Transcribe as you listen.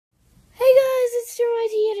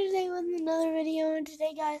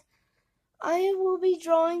today, guys, I will be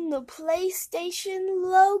drawing the PlayStation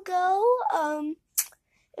logo.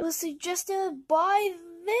 It was suggested by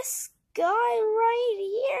this guy right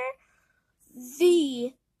here,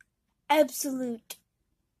 the Absolute.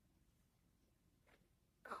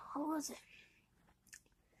 What was it?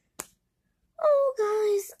 Oh,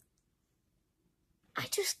 guys, I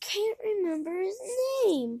just can't remember his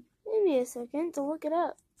name. Give me a second to look it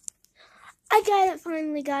up. I got it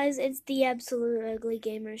finally, guys. It's the Absolute Ugly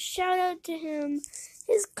Gamer. Shout out to him.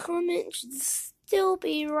 His comment should still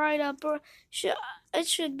be right up, or it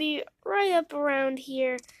should be right up around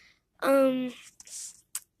here.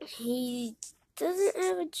 He doesn't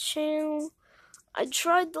have a channel. I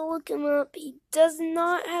tried to look him up. He does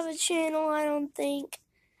not have a channel, I don't think.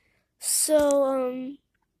 So,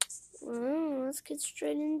 well, let's get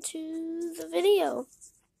straight into the video.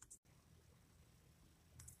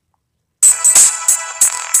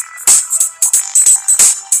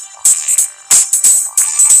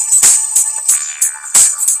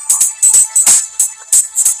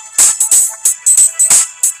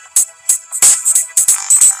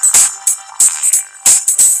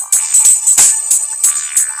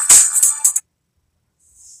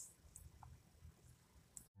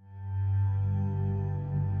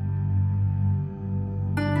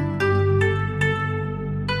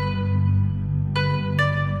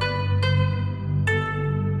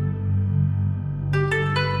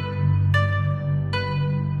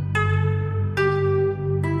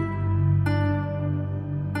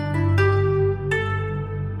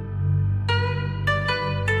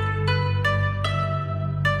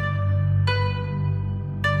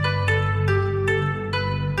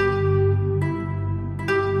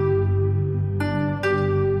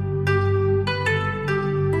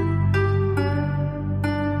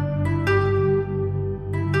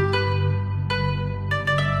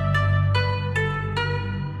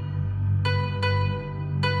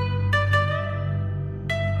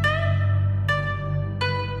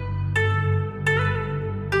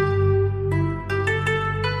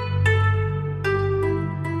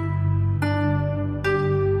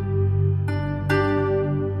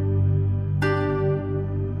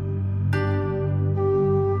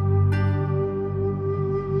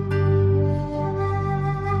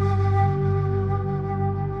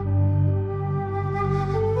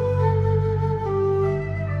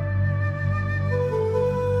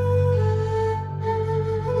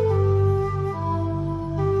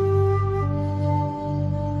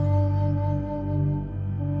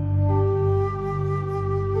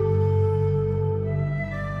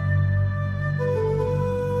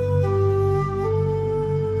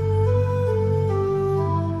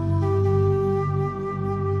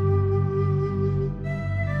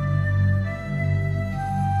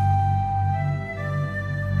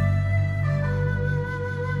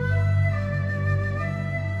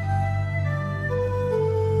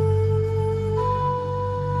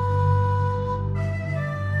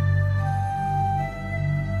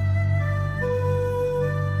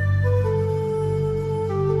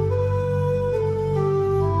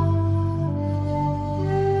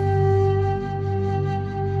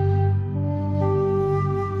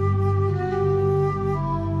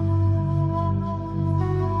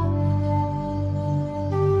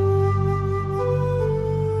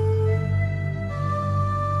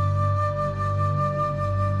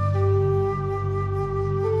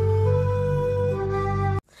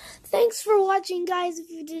 Thanks for watching, guys. If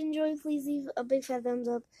you did enjoy, please leave a big fat thumbs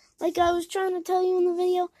up, like I was trying to tell you in the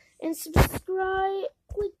video, and subscribe.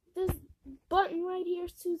 Click this button right here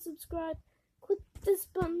to subscribe. Click this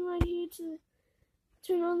button right here to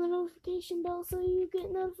turn on the notification bell so you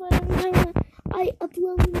get notified every time I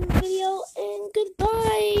upload a new video, and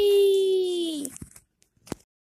goodbye.